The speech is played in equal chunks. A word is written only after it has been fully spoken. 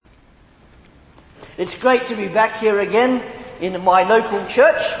It's great to be back here again in my local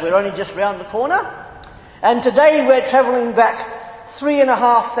church. We're only just round the corner. And today we're travelling back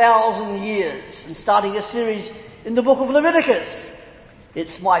 3,500 years and starting a series in the book of Leviticus.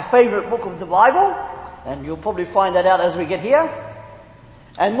 It's my favourite book of the Bible, and you'll probably find that out as we get here.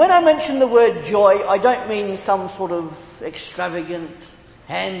 And when I mention the word joy, I don't mean some sort of extravagant,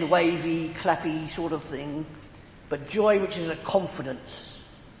 hand-wavy, clappy sort of thing, but joy which is a confidence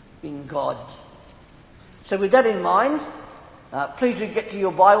in God. So with that in mind, please do get to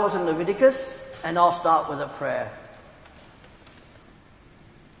your Bibles in Leviticus, and I'll start with a prayer.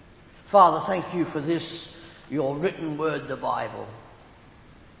 Father, thank you for this, your written word, the Bible.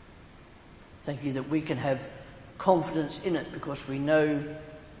 Thank you that we can have confidence in it because we know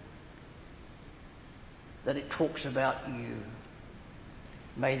that it talks about you.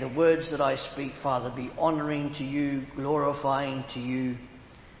 May the words that I speak, Father, be honouring to you, glorifying to you,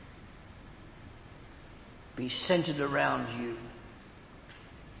 be centred around you,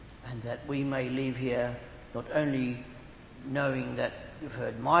 and that we may leave here not only knowing that we've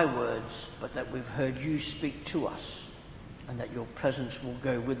heard my words, but that we've heard you speak to us, and that your presence will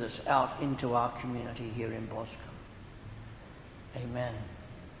go with us out into our community here in Boscombe. Amen.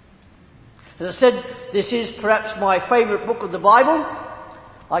 As I said, this is perhaps my favourite book of the Bible.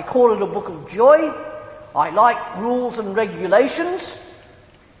 I call it a book of joy. I like rules and regulations.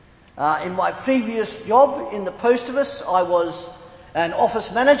 In my previous job in the post office, I was an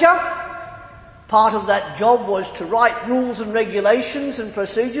office manager. Part of that job was to write rules and regulations and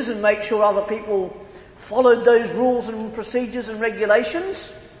procedures and make sure other people followed those rules and procedures and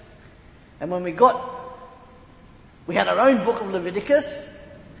regulations. And when we had our own book of Leviticus,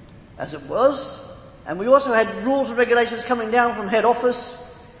 as it was, and we also had rules and regulations coming down from head office,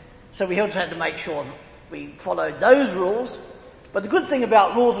 so we also had to make sure we followed those rules. But the good thing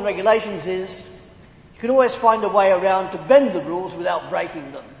about rules and regulations is you can always find a way around to bend the rules without breaking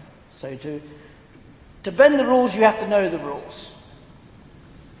them. So to bend the rules, you have to know the rules.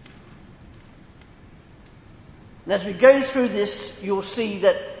 And as we go through this, you'll see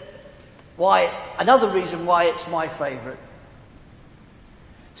that another reason why it's my favourite.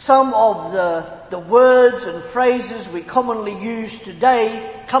 Some of the words and phrases we commonly use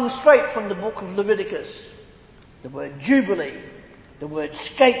today come straight from the book of Leviticus. The word jubilee, the word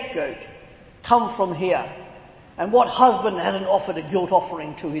scapegoat come from here. And what husband hasn't offered a guilt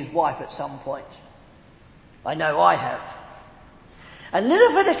offering to his wife at some point? I know I have. And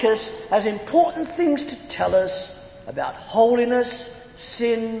Leviticus has important things to tell us about holiness,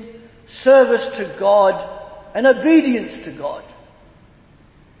 sin, service to God, and obedience to God.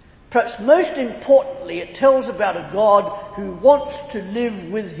 Perhaps most importantly, it tells about a God who wants to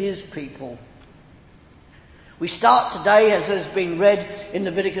live with his people. We start today, as has been read, in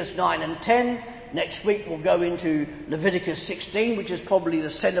Leviticus 9 and 10. Next week we'll go into Leviticus 16, which is probably the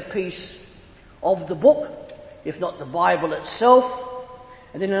centrepiece of the book, if not the Bible itself.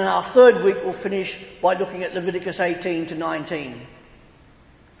 And then in our third week we'll finish by looking at Leviticus 18 to 19.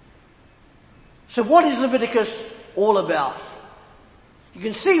 So what is Leviticus all about? You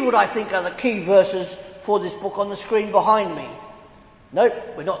can see what I think are the key verses for this book on the screen behind me. Nope,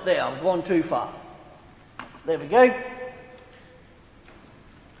 we're not there. I've gone too far. There we go.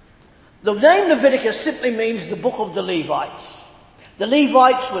 The name Leviticus simply means the book of the Levites. The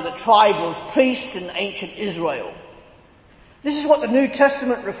Levites were the tribe of priests in ancient Israel. This is what the New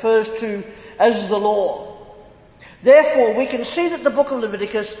Testament refers to as the law. Therefore, we can see that the book of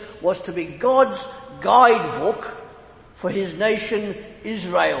Leviticus was to be God's guidebook for his nation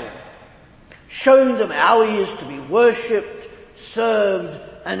Israel, showing them how he is to be worshipped, served,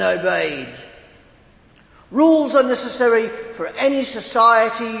 and obeyed. Rules are necessary for any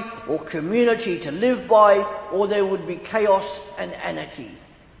society or community to live by, or there would be chaos and anarchy.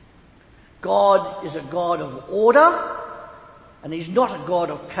 God is a God of order, and he's not a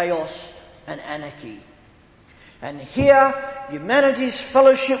God of chaos and anarchy. And here, humanity's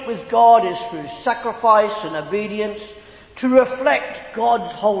fellowship with God is through sacrifice and obedience to reflect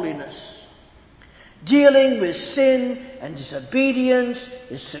God's holiness. Dealing with sin and disobedience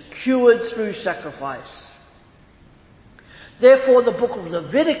is secured through sacrifice. Therefore, the book of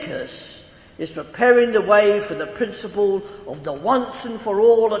Leviticus is preparing the way for the principle of the once and for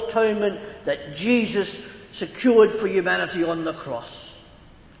all atonement that Jesus secured for humanity on the cross.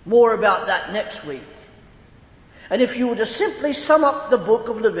 More about that next week. And if you were to simply sum up the book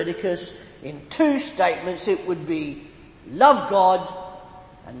of Leviticus in two statements, it would be love God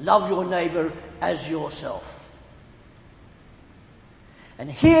and love your neighbour as yourself. And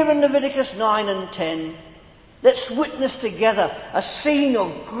here in Leviticus 9 and 10, Let's witness together a scene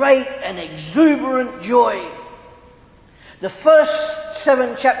of great and exuberant joy. The first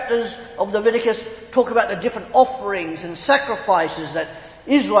 7 chapters of Leviticus talk about the different offerings and sacrifices that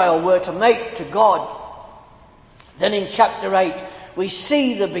Israel were to make to God. Then in chapter 8, we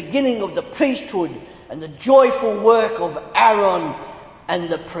see the beginning of the priesthood and the joyful work of Aaron and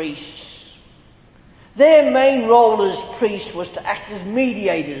the priests. Their main role as priests was to act as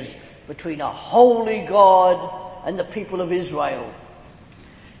mediators between a holy God and the people of Israel,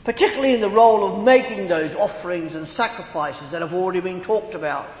 particularly in the role of making those offerings and sacrifices that have already been talked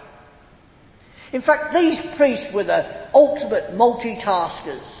about. In fact, these priests were the ultimate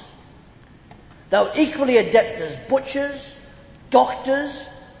multitaskers. They were equally adept as butchers, doctors,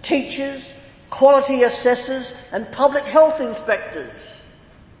 teachers, quality assessors, and public health inspectors.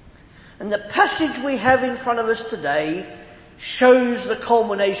 And the passage we have in front of us today shows the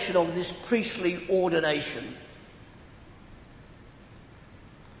culmination of this priestly ordination.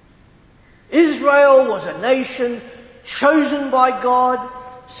 Israel was a nation chosen by God,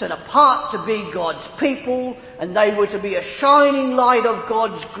 set apart to be God's people, and they were to be a shining light of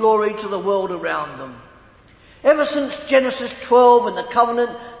God's glory to the world around them. Ever since Genesis 12 and the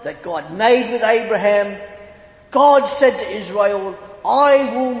covenant that God made with Abraham, God said to Israel,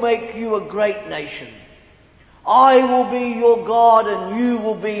 I will make you a great nation. I will be your God and you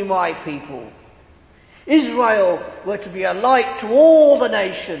will be my people. Israel were to be a light to all the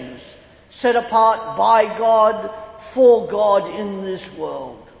nations, set apart by God, for God in this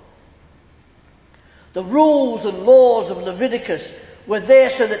world. The rules and laws of Leviticus were there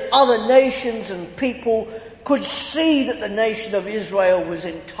so that other nations and people could see that the nation of Israel was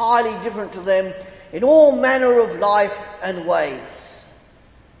entirely different to them in all manner of life and ways.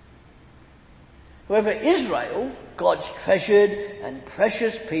 However, Israel, God's treasured and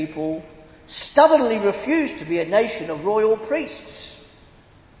precious people, stubbornly refused to be a nation of royal priests.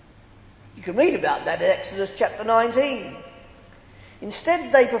 You can read about that in Exodus chapter 19.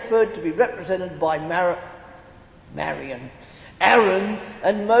 Instead, they preferred to be represented by Aaron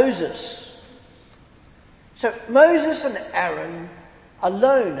and Moses. So Moses and Aaron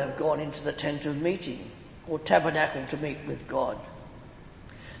alone have gone into the tent of meeting, or tabernacle, to meet with God.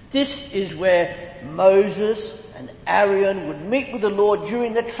 This is where Moses and Aaron would meet with the Lord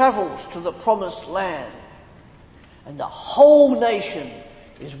during their travels to the promised land. And the whole nation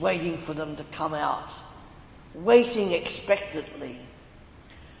is waiting for them to come out, waiting expectantly.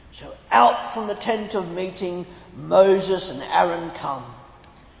 So out from the tent of meeting, Moses and Aaron come.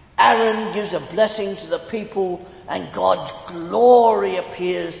 Aaron gives a blessing to the people and God's glory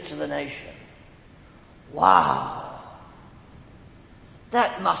appears to the nation. Wow.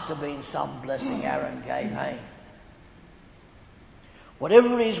 That must have been some blessing Aaron gave, hey?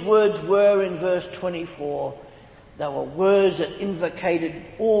 Whatever his words were in verse 24, they were words that invocated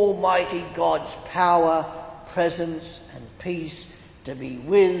Almighty God's power, presence and peace to be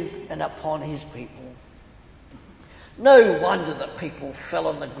with and upon his people. No wonder that people fell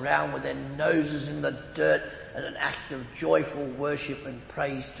on the ground with their noses in the dirt as an act of joyful worship and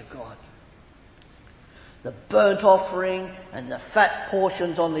praise to God. The burnt offering and the fat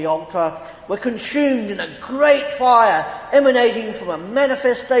portions on the altar were consumed in a great fire emanating from a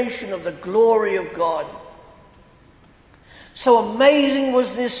manifestation of the glory of God. So amazing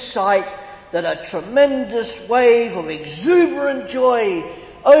was this sight that a tremendous wave of exuberant joy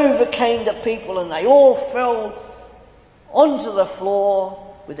overcame the people and they all fell onto the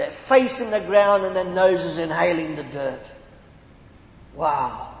floor with their face in the ground and their noses inhaling the dirt.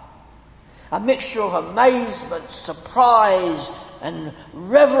 Wow. A mixture of amazement, surprise and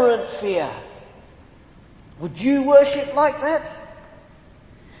reverent fear. Would you worship like that?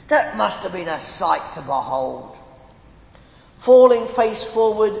 That must have been a sight to behold. Falling face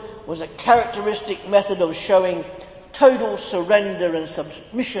forward was a characteristic method of showing total surrender and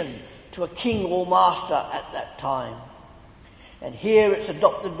submission to a king or master at that time. And here it's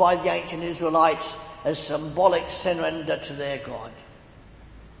adopted by the ancient Israelites as symbolic surrender to their God.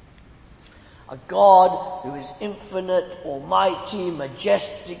 A God who is infinite, almighty,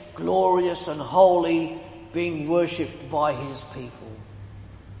 majestic, glorious and holy, being worshipped by his people.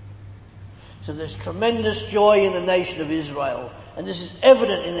 So there's tremendous joy in the nation of Israel, and this is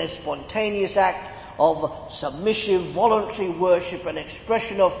evident in their spontaneous act of submissive, voluntary worship and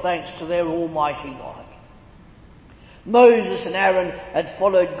expression of thanks to their Almighty God. Moses and Aaron had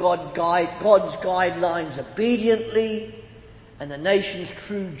followed God's guidelines obediently, and the nation's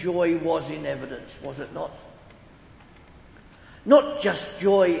true joy was in evidence, was it not? Not just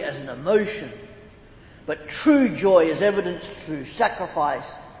joy as an emotion, but true joy as evidenced through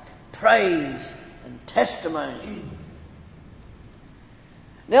sacrifice, praise, and and testimony.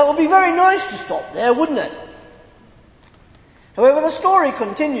 Now, it would be very nice to stop there, wouldn't it? However, the story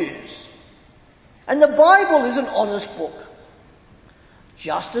continues. And the Bible is an honest book.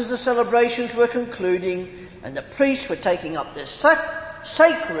 Just as the celebrations were concluding and the priests were taking up their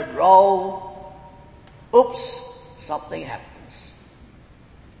sacred role, something happens.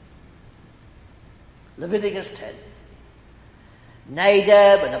 Leviticus 10.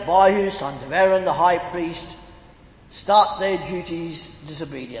 Nadab and Abihu, sons of Aaron the high priest, start their duties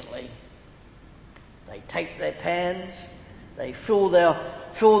disobediently. They take their pans, they fill the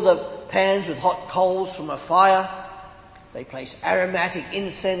pans with hot coals from a fire, they place aromatic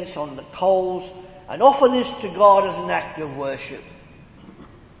incense on the coals and offer this to God as an act of worship.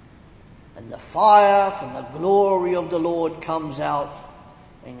 And the fire from the glory of the Lord comes out,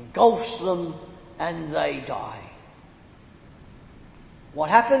 engulfs them, and they die. What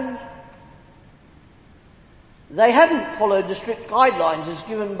happened? They hadn't followed the strict guidelines as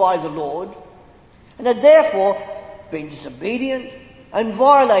given by the Lord, and had therefore been disobedient and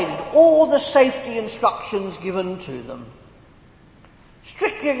violated all the safety instructions given to them.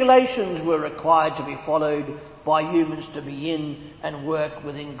 Strict regulations were required to be followed by humans to be in and work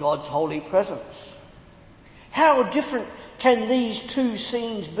within God's holy presence. How different can these two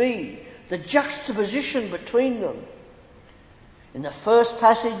scenes be? The juxtaposition between them. In the first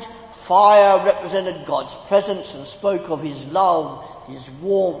passage, fire represented God's presence and spoke of his love, his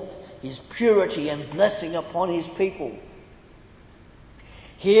warmth, his purity and blessing upon his people.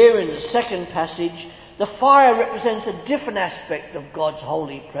 Here in the second passage, the fire represents a different aspect of God's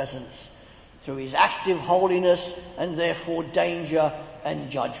holy presence through his active holiness and therefore danger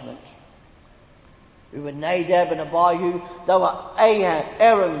and judgment. Who were Nadab and Abihu? They were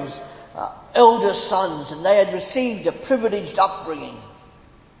Aaron's elder sons, and they had received a privileged upbringing.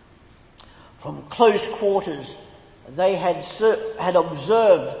 From close quarters, they had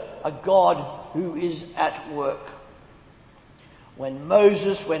observed a God who is at work. When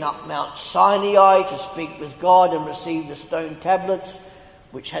Moses went up Mount Sinai to speak with God and receive the stone tablets,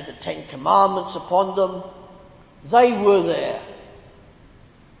 which had the 10 Commandments upon them, they were there.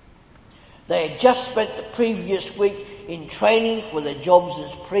 They had just spent the previous week in training for their jobs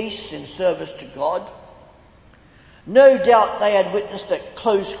as priests in service to God. No doubt they had witnessed at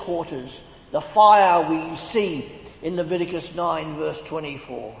close quarters the fire we see in Leviticus 9 verse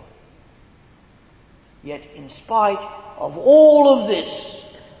 24. Yet in spite of all of this,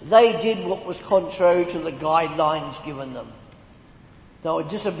 they did what was contrary to the guidelines given them. They were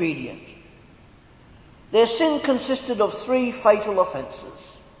disobedient. Their sin consisted of 3 fatal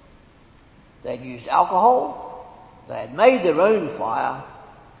offences. They had used alcohol, they had made their own fire,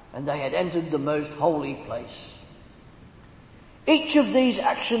 and they had entered the most holy place. Each of these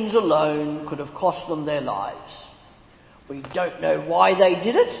actions alone could have cost them their lives. We don't know why they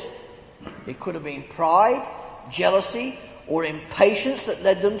did it. It could have been pride, jealousy, or impatience that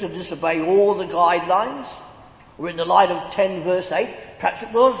led them to disobey all the guidelines. Or in the light of 10 verse 8, perhaps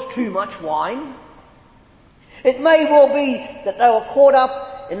it was too much wine. It may well be that they were caught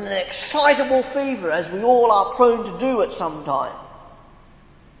up in an excitable fever, as we all are prone to do at some time.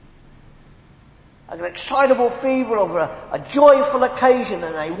 An excitable fever of a joyful occasion,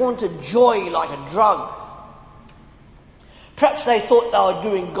 and they wanted joy like a drug. Perhaps they thought they were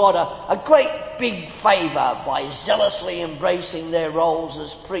doing God a great big favour by zealously embracing their roles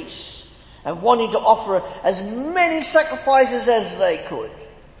as priests and wanting to offer as many sacrifices as they could.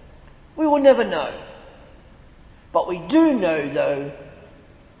 We will never know. But we do know, though,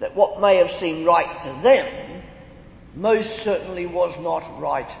 that what may have seemed right to them most certainly was not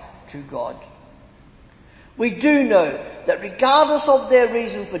right to God. We do know that regardless of their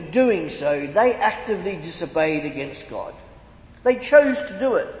reason for doing so, they actively disobeyed against God. They chose to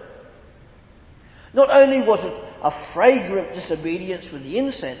do it. Not only was it a fragrant disobedience with the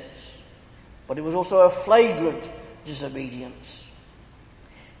incense, but it was also a flagrant disobedience.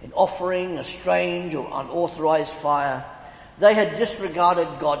 In offering a strange or unauthorized fire, they had disregarded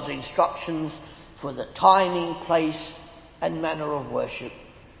God's instructions for the timing, place, and manner of worship.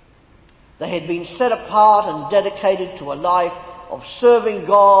 They had been set apart and dedicated to a life of serving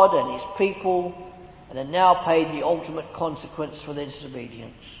God and his people, and had now paid the ultimate consequence for their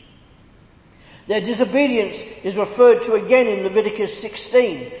disobedience. Their disobedience is referred to again in Leviticus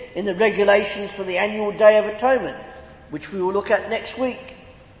 16 in the regulations for the annual Day of Atonement, which we will look at next week.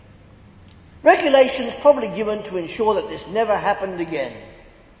 Regulations probably given to ensure that this never happened again.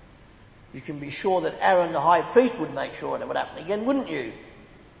 You can be sure that Aaron the high priest would make sure it would happen again, wouldn't you?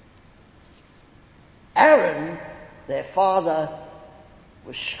 Aaron, their father,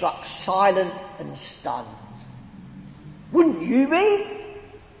 was struck silent and stunned. Wouldn't you be?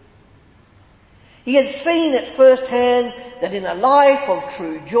 He had seen at first hand that in a life of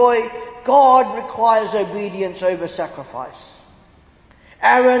true joy, God requires obedience over sacrifice.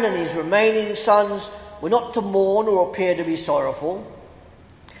 Aaron and his remaining sons were not to mourn or appear to be sorrowful.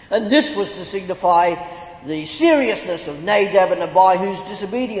 And this was to signify the seriousness of Nadab and Abihu's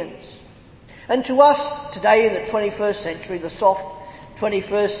disobedience. And to us today in the 21st century, the soft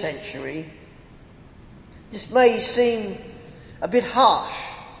 21st century, this may seem a bit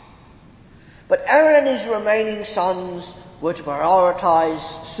harsh. But Aaron and his remaining sons were to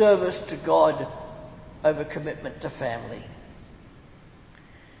prioritize service to God over commitment to family.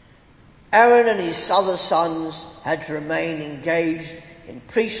 Aaron and his other sons had to remain engaged in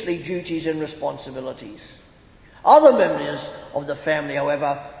priestly duties and responsibilities. Other members of the family,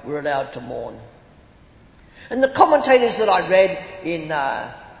 however, were allowed to mourn. And the commentators that I read in,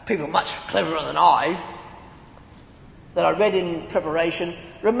 people much cleverer than I, that I read in preparation,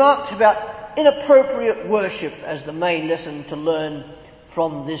 remarked about inappropriate worship as the main lesson to learn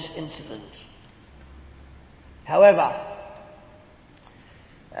from this incident. However,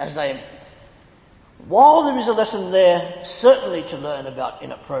 while there is a lesson there certainly to learn about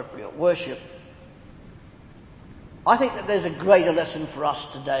inappropriate worship, I think that there's a greater lesson for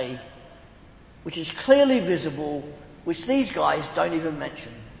us today, which is clearly visible, which these guys don't even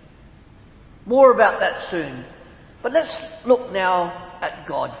mention. More about that soon. But let's look now at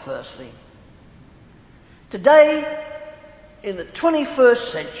God firstly. Today, in the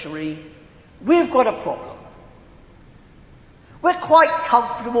 21st century, we've got a problem. We're quite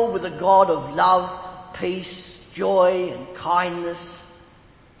comfortable with a God of love, peace, joy, and kindness.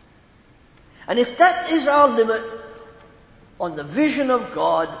 And if that is our limit on the vision of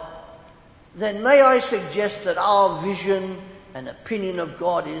God, then may I suggest that our vision and opinion of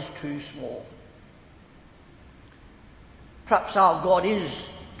God is too small. Perhaps our God is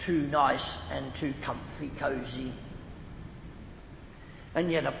too nice and too comfy, cozy. And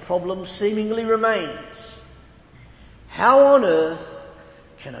yet a problem seemingly remains. How on earth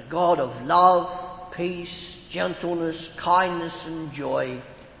can a God of love, peace, gentleness, kindness and joy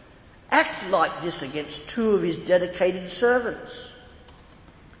act like this against two of his dedicated servants?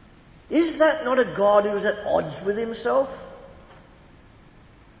 Is that not a God who is at odds with himself?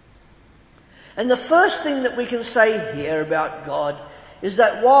 And the first thing that we can say here about God is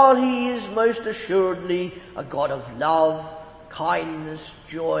that while he is most assuredly a God of love, kindness,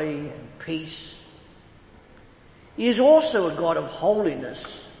 joy and peace, he is also a God of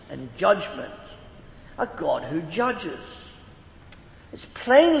holiness and judgment, a God who judges. It's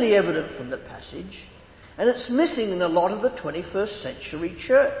plainly evident from the passage, and it's missing in a lot of the 21st century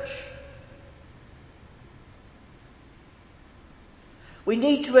church. We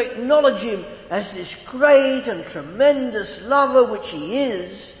need to acknowledge him as this great and tremendous lover, which he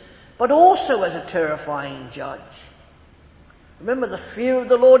is, but also as a terrifying judge. Remember, the fear of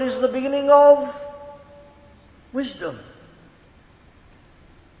the Lord is the beginning of wisdom.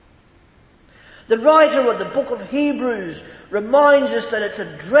 The writer of the book of Hebrews reminds us that it's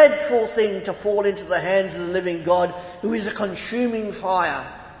a dreadful thing to fall into the hands of the living God, who is a consuming fire.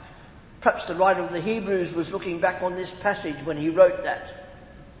 Perhaps the writer of the Hebrews was looking back on this passage when he wrote that.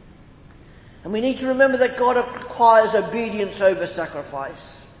 And we need to remember that God requires obedience over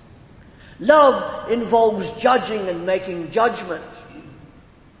sacrifice. Love involves judging and making judgment,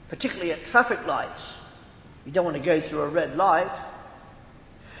 particularly at traffic lights. You don't want to go through a red light.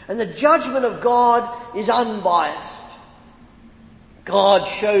 And the judgment of God is unbiased. God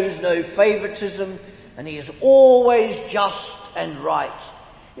shows no favoritism, and he is always just and right.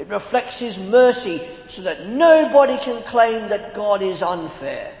 It reflects his mercy so that nobody can claim that God is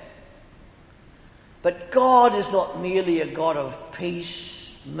unfair. But God is not merely a God of peace,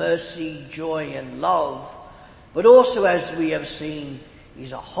 mercy, joy and love, but also, as we have seen,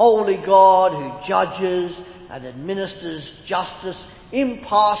 he's a holy God who judges and administers justice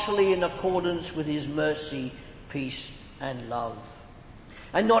impartially in accordance with his mercy, peace and love.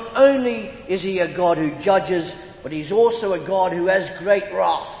 And not only is he a God who judges, but he's also a God who has great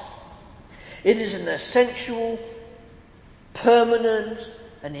wrath. It is an essential, permanent,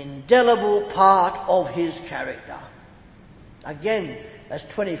 and indelible part of his character. Again, as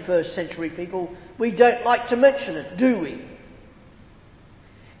 21st century people, we don't like to mention it, do we?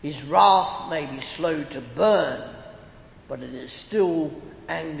 His wrath may be slow to burn, but it is still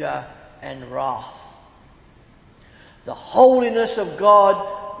anger and wrath. The holiness of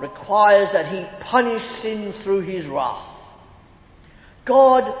God requires that he punish sin through his wrath.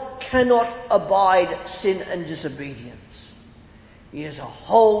 God cannot abide sin and disobedience. He is a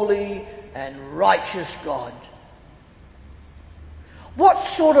holy and righteous God. What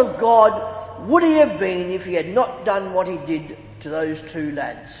sort of God would he have been if he had not done what he did to those two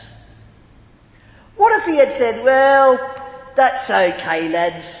lads? What if he had said, well, that's okay,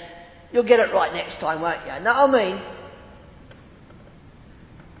 lads. You'll get it right next time, won't you? Know what I mean?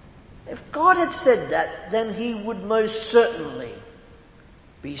 If God had said that, then he would most certainly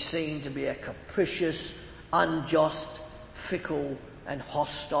be seen to be a capricious, unjust, fickle and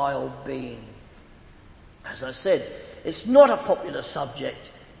hostile being. As I said, it's not a popular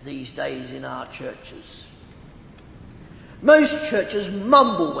subject these days in our churches. Most churches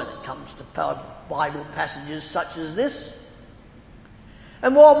mumble when it comes to Bible passages such as this.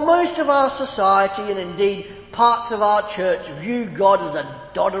 And while most of our society and indeed parts of our church view God as a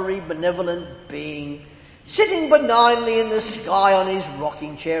doddery, benevolent being, sitting benignly in the sky on his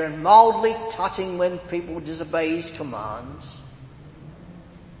rocking chair and mildly tutting when people disobey his commands,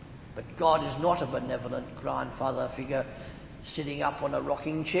 but God is not a benevolent grandfather figure sitting up on a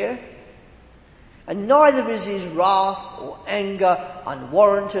rocking chair. And neither is his wrath or anger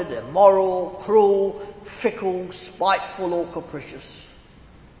unwarranted, immoral, cruel, fickle, spiteful or capricious.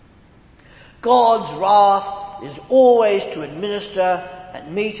 God's wrath is always to administer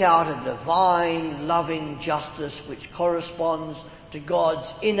and mete out a divine, loving justice which corresponds to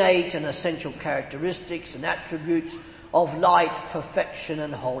God's innate and essential characteristics and attributes of light, perfection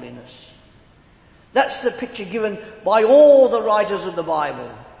and holiness. That's the picture given by all the writers of the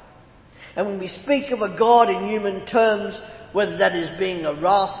Bible. And when we speak of a God in human terms, whether that is being a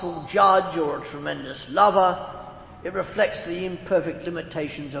wrathful judge or a tremendous lover, it reflects the imperfect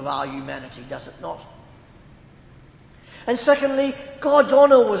limitations of our humanity, does it not? And secondly, God's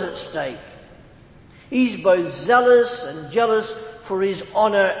honour was at stake. He's both zealous and jealous for his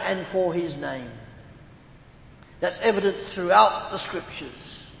honour and for his name. That's evident throughout the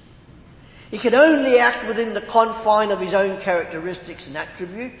scriptures. He can only act within the confine of his own characteristics and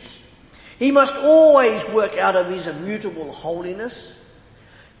attributes. He must always work out of his immutable holiness.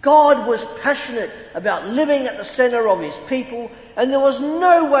 God was passionate about living at the centre of his people, and there was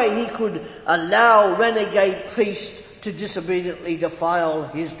no way he could allow renegade priests to disobediently defile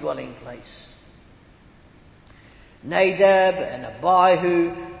his dwelling place. Nadab and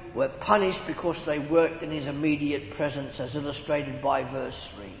Abihu were punished because they worked in his immediate presence, as illustrated by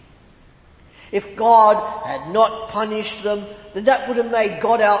verse 3. If God had not punished them, then that would have made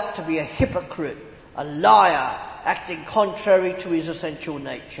God out to be a hypocrite, a liar, acting contrary to his essential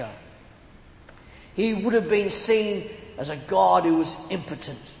nature. He would have been seen as a God who was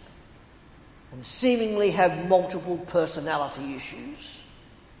impotent and seemingly have multiple personality issues.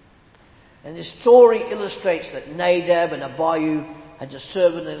 And this story illustrates that Nadab and Abihu had to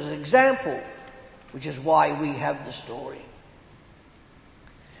serve as an example, which is why we have the story.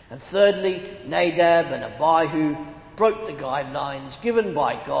 And thirdly, Nadab and Abihu broke the guidelines given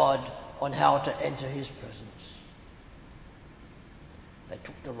by God on how to enter his presence. They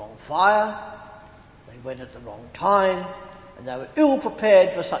took the wrong fire, they went at the wrong time, and they were ill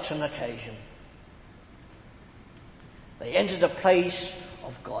prepared for such an occasion. They entered a place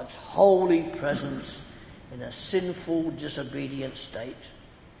of God's holy presence in a sinful, disobedient state.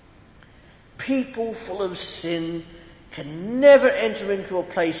 People full of sin can never enter into a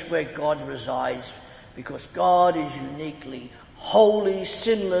place where God resides, because God is uniquely holy,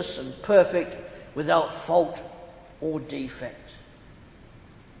 sinless and perfect, without fault or defect.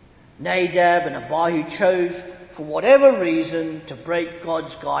 Nadab and Abihu chose, for whatever reason, to break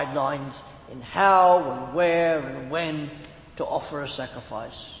God's guidelines in how and where and when to offer a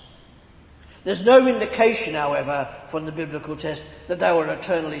sacrifice. There's no indication, however, from the biblical text that they were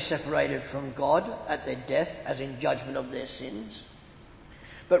eternally separated from God at their death, as in judgment of their sins.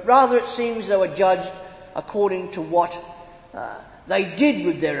 But rather it seems they were judged according to what they did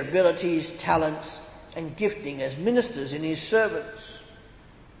with their abilities, talents and gifting as ministers in his servants.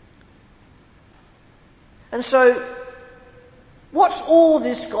 And so, what's all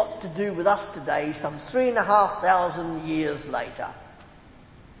this got to do with us today, some 3,500 years later?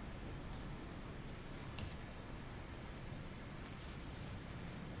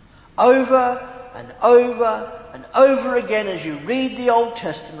 Over and over and over again, as you read the Old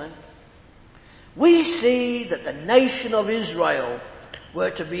Testament, we see that the nation of Israel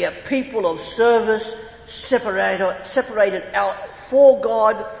were to be a people of service, separated out for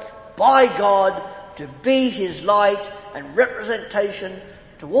God, by God, to be his light and representation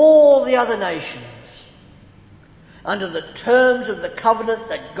to all the other nations. Under the terms of the covenant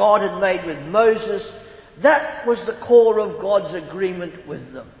that God had made with Moses, that was the core of God's agreement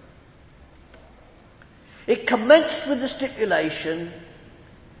with them. It commenced with the stipulation,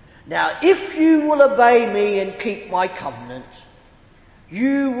 "Now if you will obey me and keep my covenant,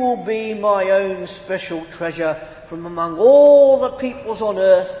 you will be my own special treasure from among all the peoples on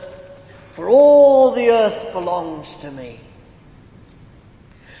earth, for all the earth belongs to me."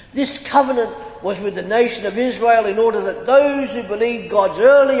 This covenant was with the nation of Israel in order that those who believed God's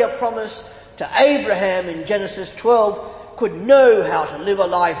earlier promise to Abraham in Genesis 12 could know how to live a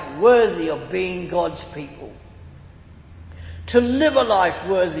life worthy of being God's people. To live a life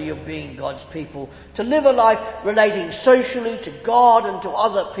worthy of being God's people. To live a life relating socially to God and to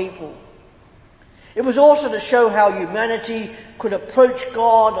other people. It was also to show how humanity could approach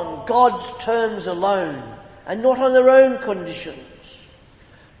God on God's terms alone and not on their own conditions.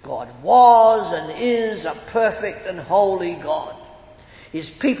 God was and is a perfect and holy God. His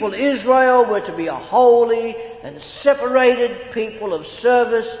people Israel were to be a holy and separated people of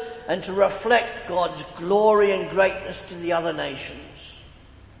service and to reflect God's glory and greatness to the other nations.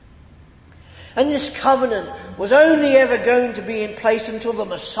 And this covenant was only ever going to be in place until the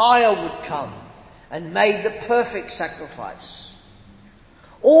Messiah would come and made the perfect sacrifice.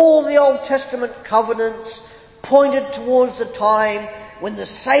 All the Old Testament covenants pointed towards the time when the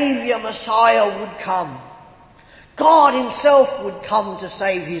Saviour Messiah would come. God himself would come to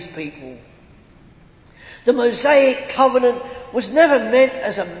save his people. The Mosaic covenant was never meant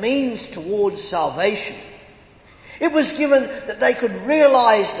as a means towards salvation. It was given that they could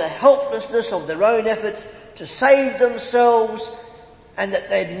realize the helplessness of their own efforts to save themselves and that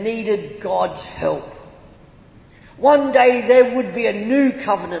they needed God's help. One day there would be a new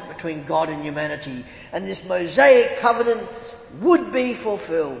covenant between God and humanity, and this Mosaic covenant would be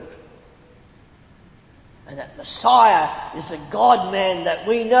fulfilled. And that Messiah is the God-man that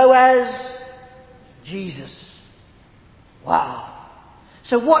we know as Jesus. Wow.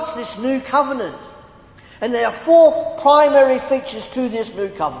 So what's this new covenant? And there are four primary features to this new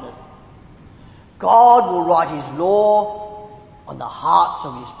covenant. God will write his law on the hearts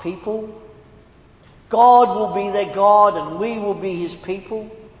of his people. God will be their God and we will be his people.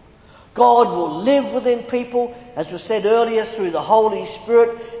 God will live within people, as was said earlier, through the Holy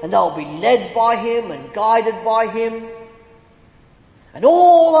Spirit, and they'll be led by him and guided by him. And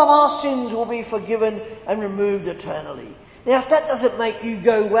all of our sins will be forgiven and removed eternally. Now if that doesn't make you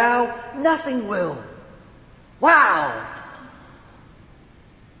go, wow, nothing will. Wow!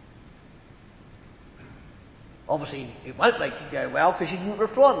 Obviously it won't make you go, wow, because you didn't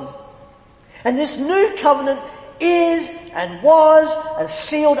respond. And this new covenant is and was and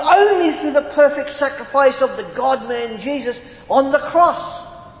sealed only through the perfect sacrifice of the God-man Jesus on the cross.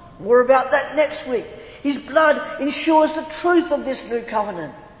 More about that next week. His blood ensures the truth of this new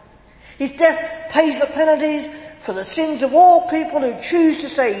covenant. His death pays the penalties for the sins of all people who choose to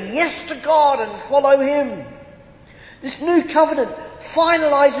say yes to God and follow him. This new covenant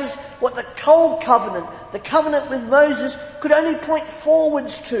finalizes what the old covenant, the covenant with Moses, could only point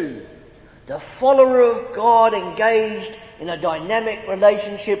forwards to. The follower of God engaged in a dynamic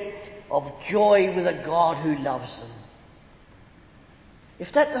relationship of joy with a God who loves them.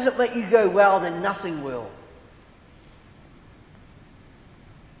 If that doesn't make you go, well, then nothing will.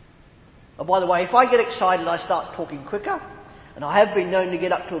 Oh, by the way, if I get excited, I start talking quicker, and I have been known to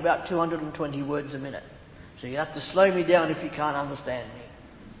get up to about 220 words a minute. So you have to slow me down if you can't understand me.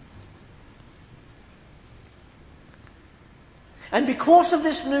 And because of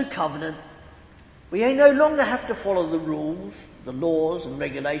this new covenant, we no longer have to follow the rules, the laws and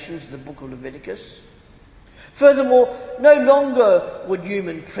regulations of the book of Leviticus. Furthermore, no longer would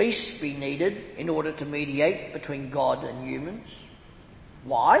human priests be needed in order to mediate between God and humans.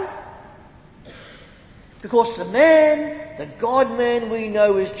 Why? Because the man, the God-man we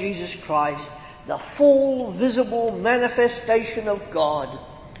know as Jesus Christ, the full visible manifestation of God,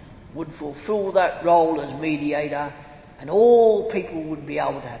 would fulfill that role as mediator, and all people would be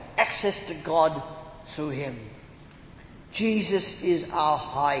able to have access to God through him. Jesus is our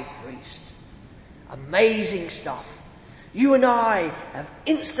high priest. Amazing stuff. You and I have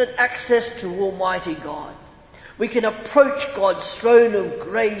instant access to Almighty God. We can approach God's throne of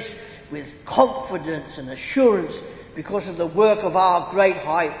grace with confidence and assurance because of the work of our great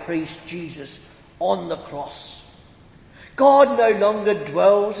high priest Jesus on the cross. God no longer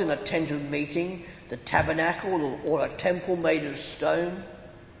dwells in a tent of meeting, the tabernacle or a temple made of stone.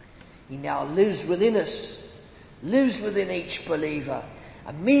 He now lives within us, lives within each believer.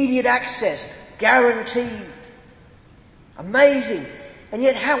 Immediate access, guaranteed. Amazing. And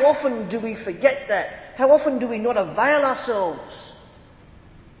yet how often do we forget that? How often do we not avail ourselves?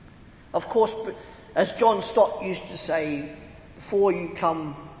 Of course, as John Stott used to say, before you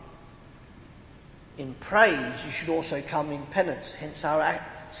come in praise, you should also come in penance. Hence our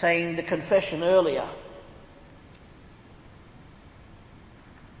saying the confession earlier.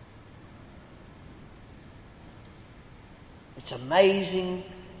 It's amazing.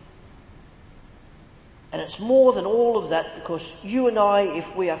 And it's more than all of that, because you and I,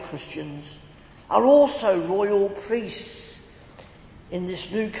 if we are Christians, are also royal priests in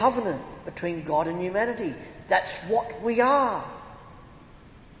this new covenant between God and humanity. That's what we are.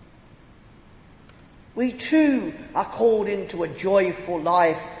 We too are called into a joyful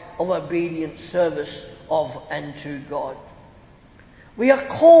life of obedient service of and to God. We are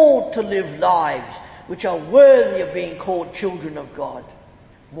called to live lives which are worthy of being called children of God.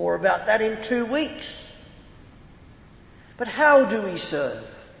 More about that in 2 weeks. But how do we serve?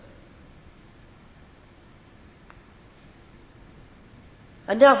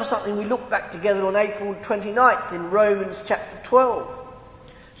 And now for something we look back together on April 29th in Romans chapter 12.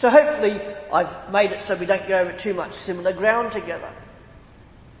 So hopefully I've made it so we don't go over too much similar ground together.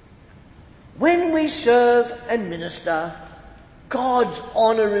 When we serve and minister, God's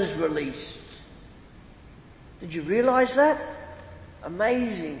honour is released. Did you realise that?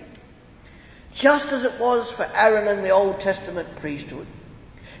 Amazing. Just as it was for Aaron and the Old Testament priesthood.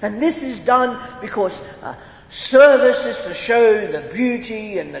 And this is done because service is to show the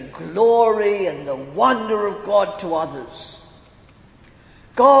beauty and the glory and the wonder of God to others.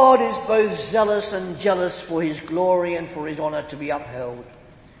 God is both zealous and jealous for his glory and for his honour to be upheld.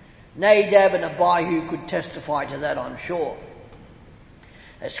 Nadab and Abihu could testify to that, I'm sure.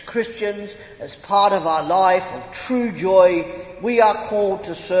 As Christians, as part of our life of true joy, we are called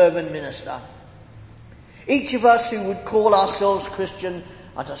to serve and minister. Each of us who would call ourselves Christian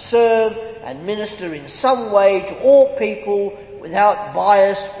are to serve and minister in some way to all people without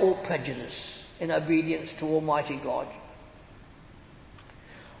bias or prejudice, in obedience to Almighty God.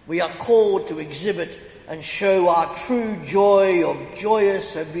 We are called to exhibit and show our true joy of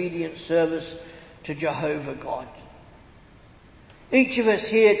joyous, obedient service to Jehovah God. Each of us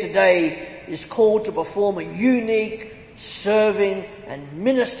here today is called to perform a unique, serving and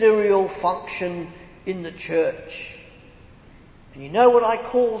ministerial function in the church. And you know what I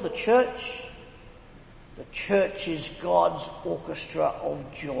call the church? The church is God's orchestra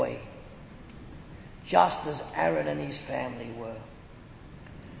of joy, just as Aaron and his family were.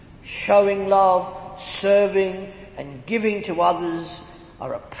 Showing love, serving and giving to others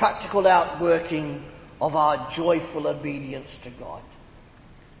are a practical outworking of our joyful obedience to God.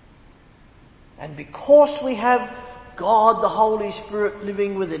 And because we have God the Holy Spirit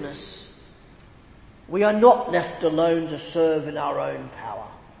living within us, we are not left alone to serve in our own power.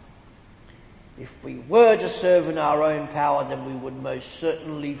 If we were to serve in our own power, then we would most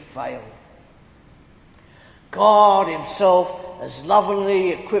certainly fail. God himself has lovingly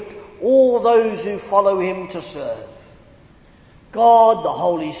equipped all those who follow him to serve. God, the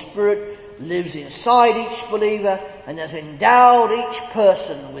Holy Spirit, lives inside each believer and has endowed each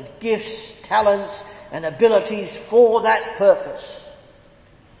person with gifts, talents and abilities for that purpose.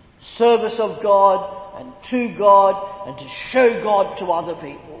 Service of God and to God and to show God to other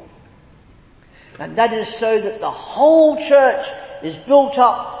people. And that is so that the whole church is built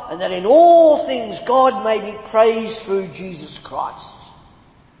up and that in all things God may be praised through Jesus Christ.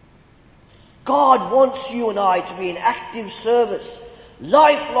 God wants you and I to be in active service,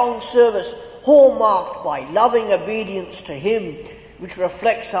 lifelong service, hallmarked by loving obedience to him, which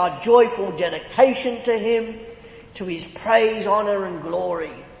reflects our joyful dedication to him, to his praise, honour and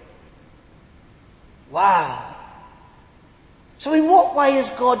glory. Wow. So in what way has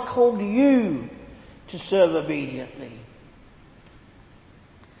God called you to serve obediently?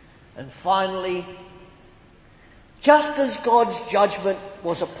 And finally, just as God's judgment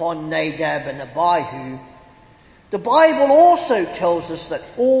was upon Nadab and Abihu, the Bible also tells us that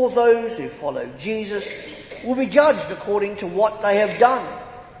all those who follow Jesus will be judged according to what they have done,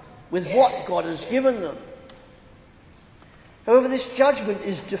 with what God has given them. However, this judgment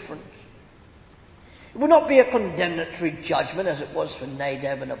is different. It will not be a condemnatory judgment as it was for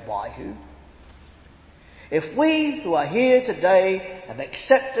Nadab and Abihu. If we who are here today have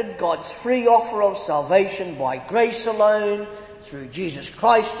accepted God's free offer of salvation by grace alone, through Jesus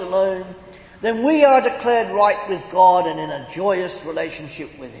Christ alone, then we are declared right with God and in a joyous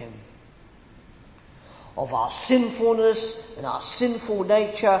relationship with him. Of our sinfulness and our sinful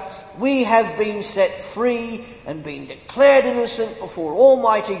nature, we have been set free and been declared innocent before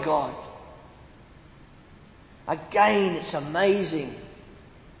Almighty God. Again, it's amazing.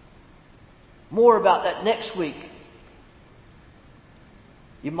 More about that next week.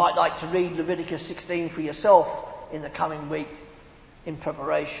 You might like to read Leviticus 16 for yourself in the coming week in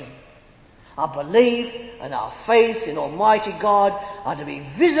preparation. Our belief and our faith in Almighty God are to be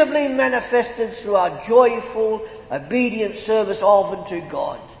visibly manifested through our joyful, obedient service of and to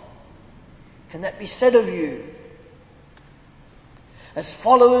God. Can that be said of you? As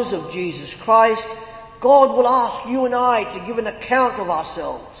followers of Jesus Christ, God will ask you and I to give an account of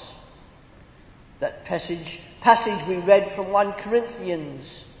ourselves. That passage we read from 1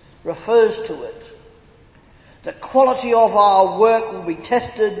 Corinthians refers to it. The quality of our work will be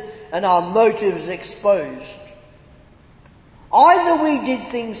tested and our motives exposed. Either we did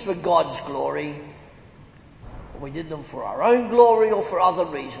things for God's glory, or we did them for our own glory or for other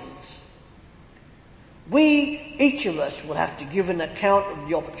reasons. We, each of us, will have to give an account of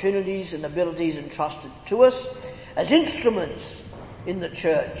the opportunities and abilities entrusted to us as instruments in the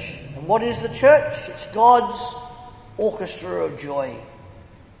church. And what is the church? It's God's orchestra of joy.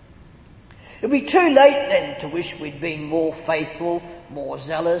 It'd be too late then to wish we'd been more faithful, more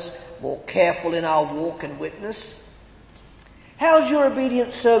zealous, more careful in our walk and witness. How's your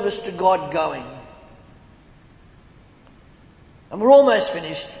obedient service to God going? And we're almost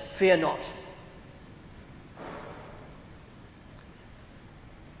finished. Fear not.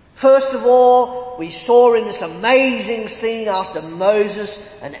 First of all, we saw in this amazing scene after Moses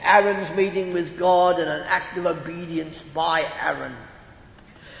and Aaron's meeting with God and an act of obedience by Aaron,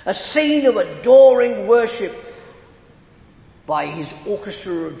 a scene of adoring worship by his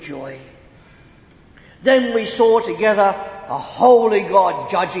orchestra of joy. Then we saw together a holy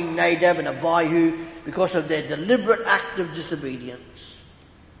God judging Nadab and Abihu because of their deliberate act of disobedience.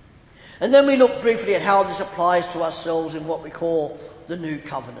 And then we looked briefly at how this applies to ourselves in what we call the New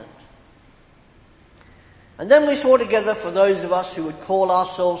Covenant. And then we saw together, for those of us who would call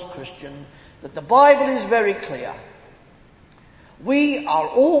ourselves Christian, that the Bible is very clear. We are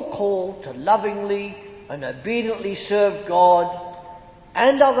all called to lovingly and obediently serve God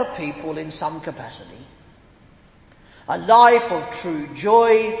and other people in some capacity. A life of true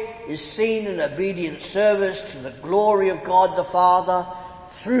joy is seen in obedient service to the glory of God the Father,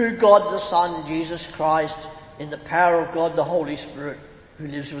 through God the Son, Jesus Christ, in the power of God the Holy Spirit who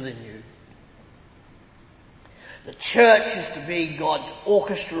lives within you. The church is to be God's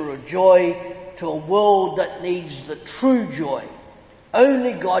orchestra of joy to a world that needs the true joy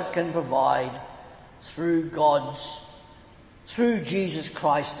only God can provide through Jesus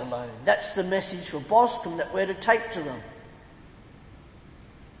Christ alone. That's the message for Boscombe that we're to take to them.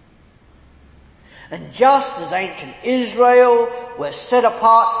 And just as ancient Israel were set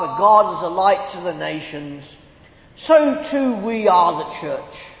apart for God as a light to the nations, so too we are the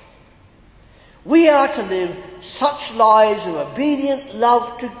church. We are to live such lives of obedient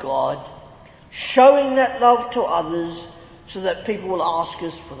love to God, showing that love to others so that people will ask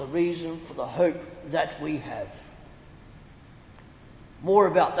us for the reason, for the hope that we have. More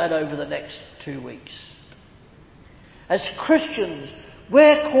about that over the next 2 weeks. As Christians,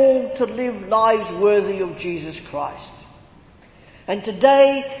 we're called to live lives worthy of Jesus Christ. And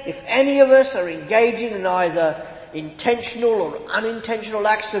today, if any of us are engaging in either intentional or unintentional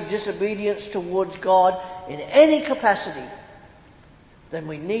acts of disobedience towards God in any capacity, then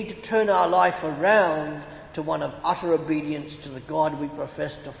we need to turn our life around to one of utter obedience to the God we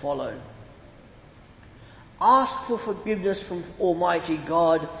profess to follow. Ask for forgiveness from Almighty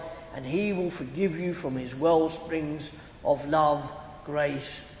God, and He will forgive you from His well springs of love,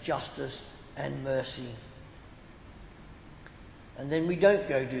 grace, justice, and mercy. And then we don't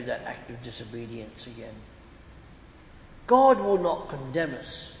go do that act of disobedience again. God will not condemn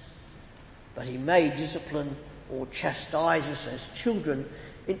us, but He may discipline or chastise us as children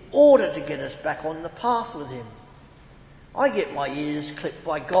in order to get us back on the path with Him. I get my ears clipped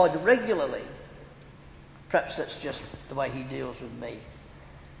by God regularly. Perhaps that's just the way He deals with me.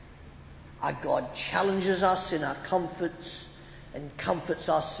 Our God challenges us in our comforts and comforts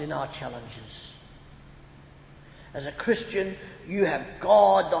us in our challenges. As a Christian, you have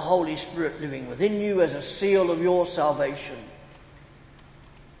God the Holy Spirit living within you as a seal of your salvation.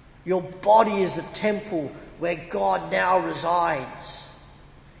 Your body is the temple where God now resides.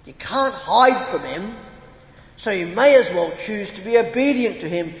 You can't hide from Him, so you may as well choose to be obedient to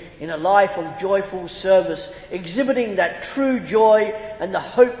Him in a life of joyful service, exhibiting that true joy and the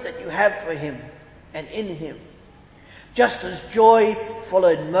hope that you have for Him and in Him. Just as joy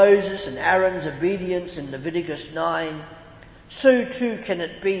followed Moses and Aaron's obedience in Leviticus 9, so too can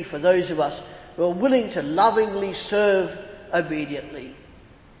it be for those of us who are willing to lovingly serve obediently.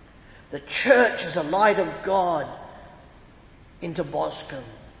 The church is a light of God into Boscombe.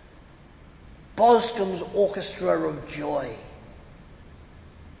 Boscombe's orchestra of joy.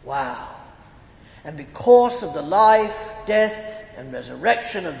 Wow. And because of the life, death, and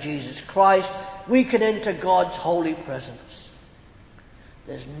resurrection of Jesus Christ, we can enter God's holy presence.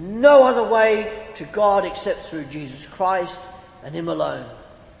 There's no other way to God except through Jesus Christ and Him alone.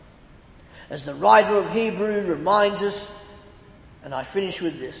 As the writer of Hebrews reminds us, and I finish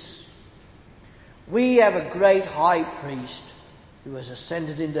with this, we have a great high priest who has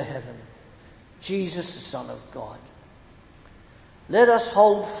ascended into heaven, Jesus the Son of God. Let us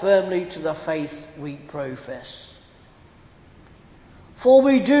hold firmly to the faith we profess. For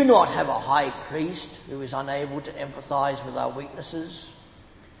we do not have a high priest who is unable to empathize with our weaknesses,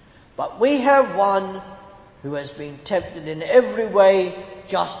 but we have one who has been tempted in every way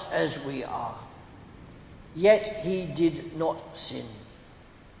just as we are. Yet he did not sin.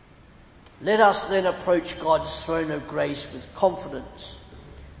 Let us then approach God's throne of grace with confidence,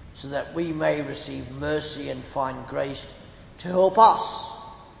 so that we may receive mercy and find grace to help us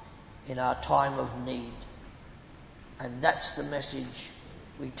in our time of need. And that's the message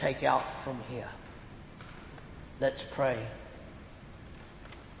we take out from here. Let's pray.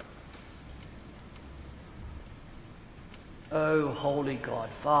 O holy God,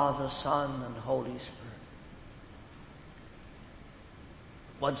 Father, Son, and Holy Spirit,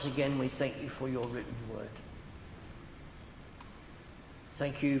 once again we thank you for your written word.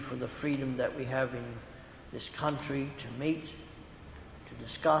 Thank you for the freedom that we have in this country to meet, to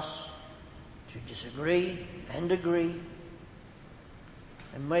discuss, to disagree and agree.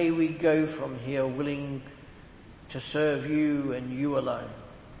 And may we go from here willing to serve you and you alone.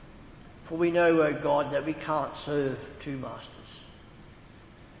 For we know, O God, that we can't serve two masters.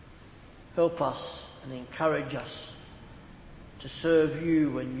 Help us and encourage us to serve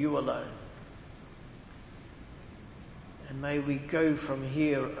you and you alone. And may we go from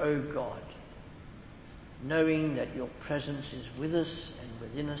here, O God, knowing that your presence is with us and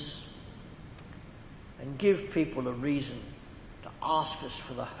within us, and give people a reason to ask us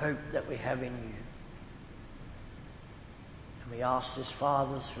for the hope that we have in you. And we ask this,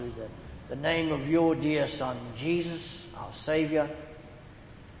 Father, through the name of your dear Son, Jesus, our Saviour,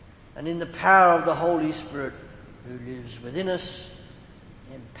 and in the power of the Holy Spirit who lives within us,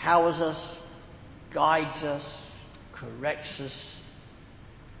 empowers us, guides us, corrects us,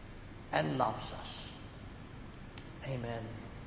 and loves us. Amen.